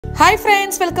Hi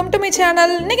friends, welcome to my channel.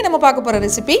 இன்னைக்கு நம்ம பார்க்க போற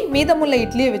ரெசிபி மீதமுள்ள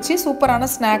இட்லியை வச்சு சூப்பரான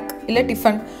ஸ்நாக் இல்ல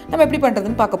டிஃபன் நம்ம எப்படி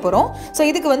பண்றதுன்னு பார்க்க போறோம். சோ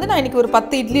இதுக்கு வந்து நான் இன்னைக்கு ஒரு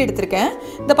 10 இட்லி எடுத்துர்க்கேன்.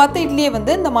 இந்த 10 இட்லியை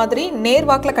வந்து இந்த மாதிரி நேர்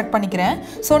வாக்குல கட் பண்ணிக்கிறேன்.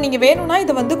 சோ நீங்க வேணும்னா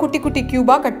இத வந்து குட்டி குட்டி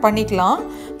கியூபா கட் பண்ணிக்கலாம்.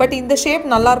 பட் இந்த ஷேப்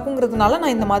நல்லா இருக்கும்ங்கிறதுனால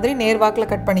நான் இந்த மாதிரி நேர் வாக்குல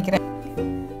கட் பண்ணிக்கிறேன்.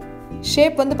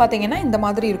 ஷேப் வந்து பாத்தீங்கன்னா இந்த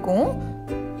மாதிரி இருக்கும்.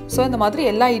 சோ இந்த மாதிரி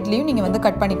எல்லா இட்லியும் நீங்க வந்து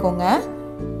கட் பண்ணிக்கோங்க.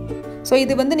 So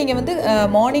இது வந்து நீங்க வந்து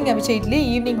மார்னிங் அவிச்ச இட்லி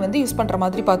ஈவினிங் வந்து யூஸ் பண்ற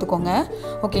மாதிரி பாத்துக்கோங்க.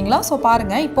 ஓகேங்களா? சோ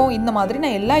பாருங்க இப்போ இந்த மாதிரி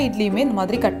நான் எல்லா இட்லியுமே இந்த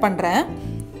மாதிரி கட் பண்றேன்.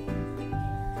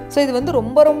 சோ இது வந்து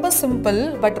ரொம்ப சிம்பிள்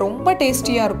பட் ரொம்ப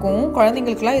டேஸ்டியா இருக்கும்.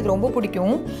 குழந்தைகளுக்குலாம் இது ரொம்ப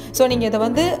பிடிக்கும். சோ நீங்க இத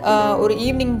வந்து ஒரு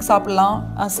ஈவினிங் சாப்பிடலாம்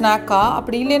ஸ்நாக்கா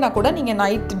அப்படி இல்லைனா கூட நீங்க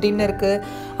நைட் டின்னருக்கு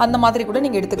அந்த மாதிரி கூட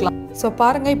நீங்க எடுத்துக்கலாம். சோ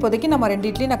பாருங்க இப்போதைக்கு நம்ம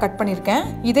 2 இட்லி நான் கட் பண்ணிருக்கேன்.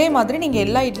 இதே மாதிரி நீங்க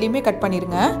எல்லா இட்லியுமே கட்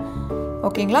பண்ணிருங்க.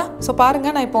 ஓகேங்களா? சோ பாருங்க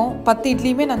நான் இப்போ 10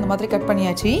 இட்லியுமே நான் இந்த மாதிரி கட்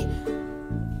பண்ணியாச்சு.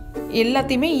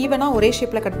 எல்லாத்தையுமே ஈவனா ஒரே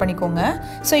ஷேப்ல கட் பண்ணிக்கோங்க.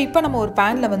 சோ இப்போ நம்ம ஒரு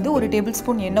panல வந்து 1 டேபிள்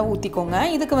ஸ்பூன் எண்ணெய் ஊத்திக்கோங்க.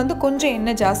 இதுக்கு வந்து கொஞ்சம்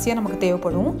எண்ணெய் ஜாஸ்தியா நமக்கு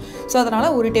தேவைப்படும். சோ அதனால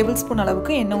 1 டேபிள் ஸ்பூன்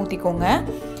அளவுக்கு எண்ணெய் ஊத்திக்கோங்க.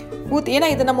 ஏனா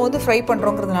இத நம்ம வந்து ஃப்ரை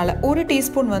பண்றோம்ங்கிறதுனால 1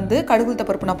 டீஸ்பூன் வந்து கடுகு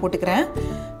பருப்பு நான் போட்டுக்கிறேன்.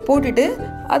 போட்டுட்டு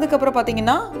அதுக்கு அப்புறம்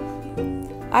பாத்தீங்கன்னா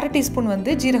 1/2 டீஸ்பூன்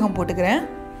வந்து ஜீரகம் போட்டுக்கிறேன்.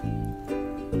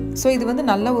 சோ இது வந்து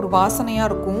நல்ல ஒரு வாசனையா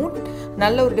இருக்கும்.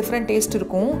 நல்ல ஒரு டிஃபரண்ட் டேஸ்ட்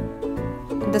இருக்கும்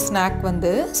இந்த ஸ்நாக் வந்து.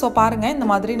 சோ பாருங்க இந்த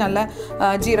மாதிரி நல்ல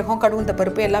ஜீரகம் கடுகு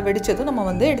பருப்பு எல்லாம் வெடிச்சதும் நம்ம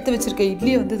வந்து எடுத்து வச்சிருக்க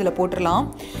இட்லியை வந்து இதல போட்டுறலாம்.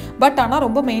 பட் ஆனா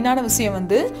ரொம்ப மெயினான விஷயம்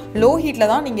வந்து லோ ஹீட்ல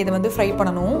தான் நீங்க இத வந்து ஃப்ரை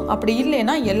பண்ணனும். அப்படி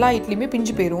இல்லைனா எல்லா இட்லியுமே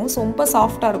பிஞ்சு போயிடும். ரொம்ப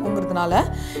சாஃப்ட்டா இருக்கும்ங்கிறதுனால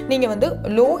நீங்க வந்து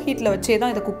லோ ஹீட்ல வச்சே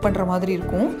தான் இத குக் பண்ற மாதிரி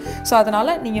இருக்கும். சோ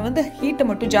அதனால நீங்க வந்து ஹீட்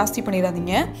மட்டும் ஜாஸ்தி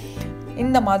பண்ணிராதீங்க.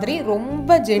 இந்த மாதிரி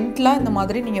ரொம்ப ஜென்ட்லா இந்த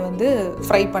மாதிரி நீங்க வந்து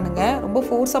ஃப்ரை பண்ணுங்க. ரொம்ப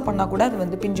ஃபோர்ஸா பண்ணா கூட அது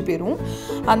வந்து பிஞ்சு போயிடும்.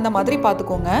 அந்த மாதிரி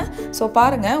பாத்துக்கோங்க. சோ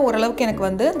பாருங்க ஓரளவுக்கு எனக்கு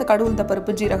வந்து இந்த கடுகு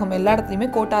பருப்பு ஜீரகம் எல்லா இடத்துலயுமே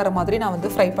கோட் ஆற மாதிரி நான்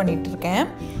வந்து ஃப்ரை பண்ணிட்டு இருக்கேன்.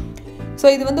 சோ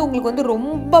இது வந்து உங்களுக்கு வந்து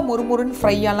ரொம்ப முறுமுறுன்னு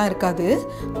ஃப்ரையாலாம் இருக்காது.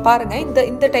 பாருங்க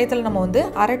இந்த டயத்துல நம்ம வந்து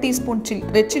 1/2 டீஸ்பூன்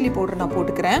ரெட் சில்லி பவுடர் நான்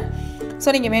போட்டுக்கிறேன்.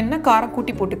 சோ நீங்க வேணும்னா காரம்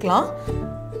கூட்டி போட்டுக்கலாம்.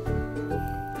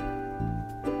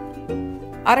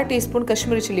 1/2 டீஸ்பூன்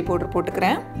காஷ்மீரி சில்லி பவுடர்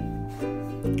போட்டுக்கிறேன்.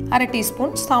 1/2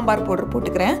 டீஸ்பூன் சாம்பார் பவுடர்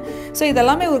போட்டுக்கிறேன். சோ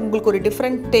இதெல்லாம் உங்களுக்கு ஒரு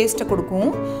டிஃபரண்ட் டேஸ்ட் கொடுக்கும்.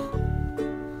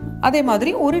 அதே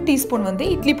மாதிரி 1 டீஸ்பூன் வந்து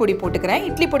இட்லி பொடி போட்டுக்கிறேன்.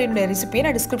 இட்லி பொடியோட ரெசிபியை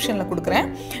நான் டிஸ்கிரிப்ஷன்ல கொடுக்கிறேன்.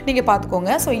 நீங்க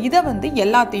பாத்துக்கோங்க. சோ இத வந்து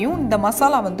எல்லாத்தையும் இந்த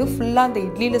மசாலா வந்து ஃபுல்லா அந்த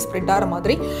இட்லில ஸ்ப்ரெட் ஆற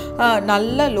மாதிரி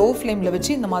நல்ல லோ ஃப்ளேம்ல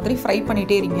வச்சு இந்த மாதிரி ஃப்ரை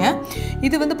பண்ணிட்டே இருங்க.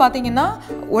 இது வந்து பாத்தீங்கன்னா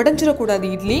உடைஞ்சிர கூடாது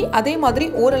இட்லி. அதே மாதிரி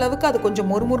ஓரளவுக்கு அது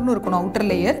கொஞ்சம் மொறுமொறுன்னு இருக்கணும் அவுட்டர்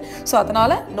லேயர். சோ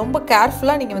அதனால ரொம்ப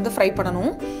கேர்ஃபுல்லா நீங்க வந்து ஃப்ரை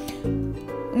பண்ணனும்.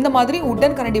 இந்த மாதிரி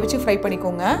உட்டன் கரண்டி வச்சு ஃப்ரை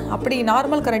பண்ணிக்கோங்க. அப்படி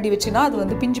நார்மல் கரண்டி வச்சினா அது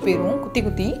வந்து பிஞ்சு போயிடும்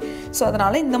குத்தி. சோ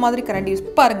அதனால இந்த மாதிரி கரண்டி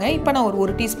பாருங்க. இப்போ நான் ஒரு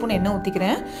 1 டீஸ்பூன் எண்ணெய்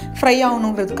ஊத்திக்கிறேன் ஃப்ரை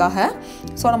ஆகணும்ங்கிறதுக்காக.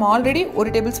 சோ நம்ம ஆல்ரெடி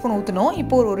 1 டேபிள் ஸ்பூன் ஊத்துனோம்.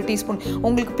 இப்போ ஒரு 1 டீஸ்பூன்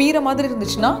உங்களுக்கு பீற மாதிரி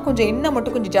இருந்துச்சுனா கொஞ்சம் எண்ணெய்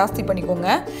மட்டும் கொஞ்சம் ஜாஸ்தி பண்ணிக்கோங்க.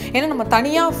 ஏன்னா நம்ம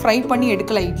தனியா ஃப்ரை பண்ணி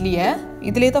எடுக்கல இட்லியை.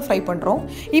 இதிலே தான் ஃப்ரை பண்றோம்.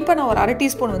 இப்போ நான் ஒரு 1/2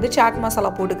 டீஸ்பூன் வந்து சாட் மசாலா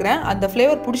போட்டுக்கிறேன். அந்த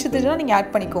ஃப்ளேவர் பிடிச்சதுனா நீங்க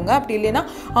ஆட் பண்ணிக்கோங்க. அப்படி இல்லைனா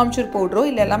ஆம்ச்சூர் பவுடரோ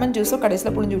இல்ல லெமன் ஜூஸோ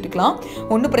கடைசில புழிஞ்சு விட்டுக்கலாம்.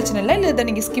 ஒண்ணும் பிரச்சனை இல்ல. இல்ல இத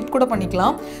நீங்க ஸ்கிப் கூட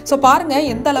பண்ணிக்கலாம். சோ பாருங்க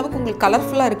எந்த அளவுக்கு உங்களுக்கு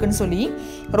கலர்ஃபுல்லா இருக்குன்னு சொல்லி.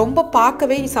 ரொம்ப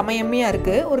பார்க்கவே சமயம்மையா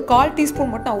இருக்கு. ஒரு 1/4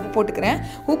 டீஸ்பூன் மட்டும் நான் உப்பு போட்டுக்கிறேன்.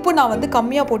 உப்பு நான் வந்து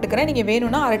கம்மியா போட்டுக்கிறேன். நீங்க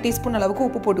வேணும்னா 1/2 டீஸ்பூன் அளவுக்கு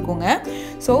உப்பு போட்டுக்கோங்க.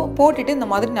 சோ போட்டுட்டு இந்த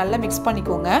மாதிரி நல்லா மிக்ஸ்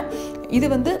பண்ணிக்கோங்க. இது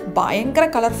வந்து பயங்கர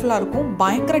கலர்ஃபுல்லா இருக்கும்.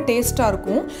 பயங்கர டேஸ்டா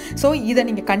இருக்கும். சோ இத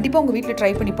நீங்க கண்டிப்பா உங்க வீட்ல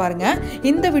ட்ரை பண்ணி பாருங்க.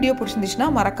 இந்த வீடியோ பிடிச்சிருந்துச்சுனா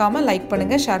மறக்காம லைக்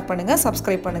பண்ணுங்க, ஷேர் பண்ணுங்க,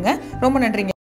 சப்ஸ்கிரைப் பண்ணுங்க. ரொம்ப நன்றிங்க.